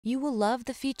You will love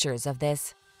the features of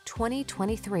this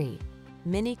 2023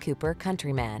 Mini Cooper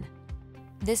Countryman.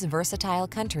 This versatile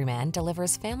Countryman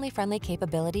delivers family-friendly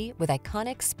capability with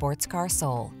iconic sports car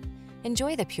soul.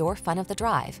 Enjoy the pure fun of the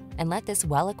drive and let this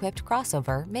well-equipped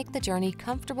crossover make the journey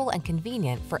comfortable and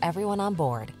convenient for everyone on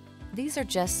board. These are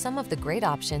just some of the great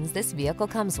options this vehicle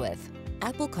comes with: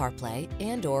 Apple CarPlay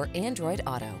and/or Android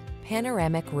Auto,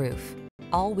 panoramic roof,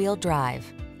 all-wheel drive,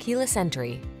 keyless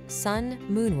entry, sun,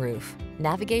 moonroof,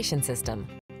 navigation system,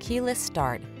 keyless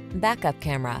start, backup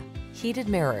camera, heated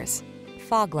mirrors,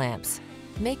 fog lamps.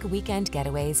 Make weekend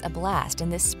getaways a blast in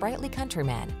this sprightly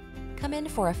Countryman. Come in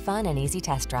for a fun and easy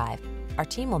test drive. Our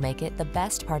team will make it the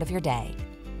best part of your day.